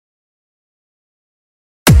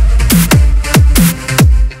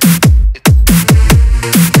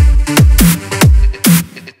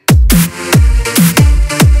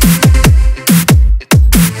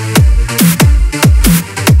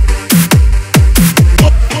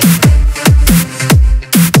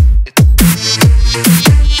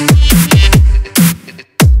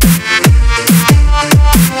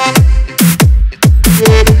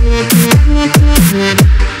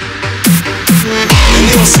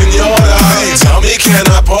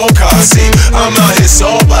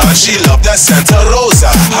she loved that Santa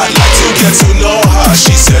Rosa. I'd like to get to know her.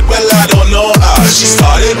 She said, well, I don't know her. She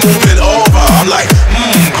started moving over. I'm like,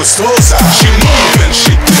 gustosa. She move and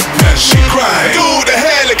she dip and she grind. Do the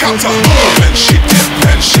helicopter. Move and she dip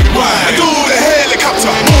and she grind. Do the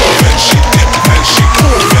helicopter. Move and she dip and she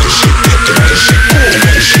move and she dip and she move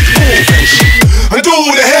and she move and she do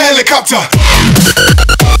the helicopter.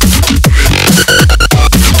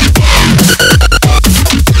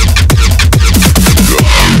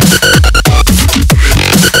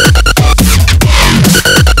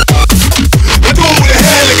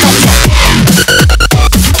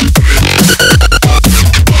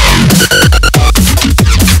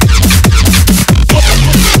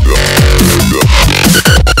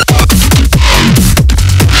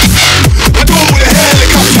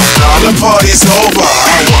 Party's over,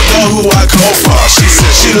 I wonder who I go for. She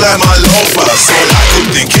said she like my loafer, so I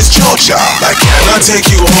could think it's Georgia. Like, can I take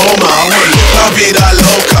you home? I will live la vida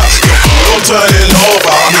loca. Your culo turning over.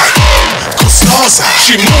 I'm like, gustosa.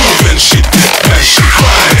 She move and she dip and she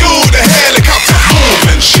grind. Do the helicopter. Move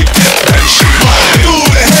and she dip and she grind. Do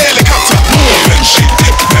the helicopter. Move and she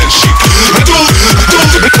dip and she do the helicopter.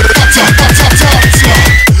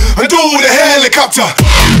 Do the helicopter.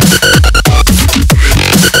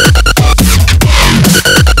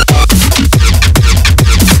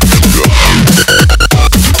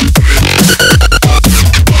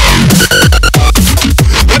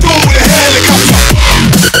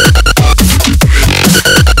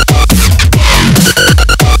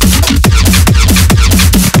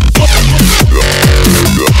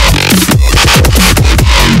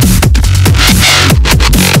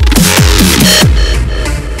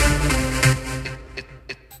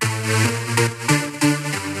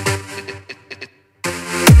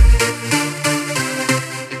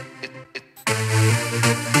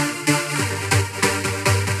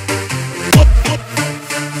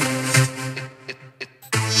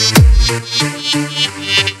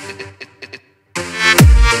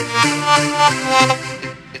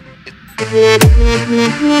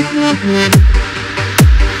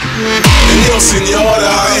 Yo,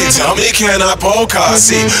 senora, hey, tell me, can I poke her?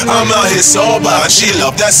 See, I'm out here sober and she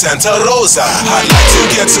loved that Santa Rosa. I'd like to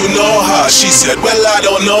get to know her. She said, well, I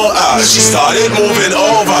don't know her. She started moving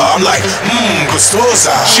over. I'm like,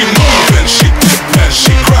 gustosa. She move and she dip and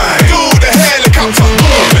she grind. Do the helicopter.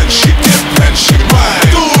 Move and she dip and she grind.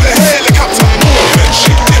 Do the helicopter. Move and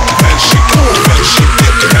she dip and she move and she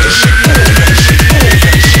dip and she move and she move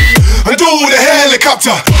and she do the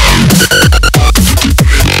helicopter.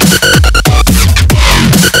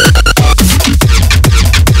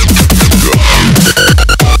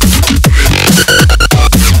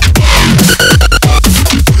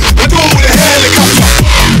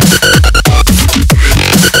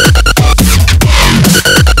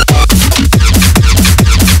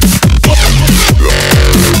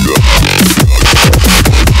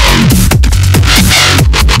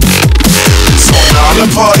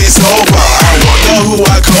 Party's over, I wonder who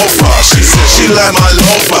I go for. She said she like my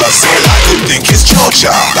loafer, so I could think it's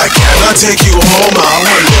Georgia. Like, can I take you home? I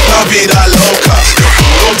will live la vida loca. Your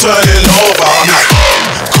culo turning over. I'm like,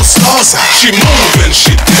 gustosa. She move and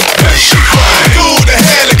she dip and she grind. Do the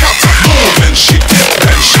helicopter. Move and she dip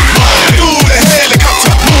and she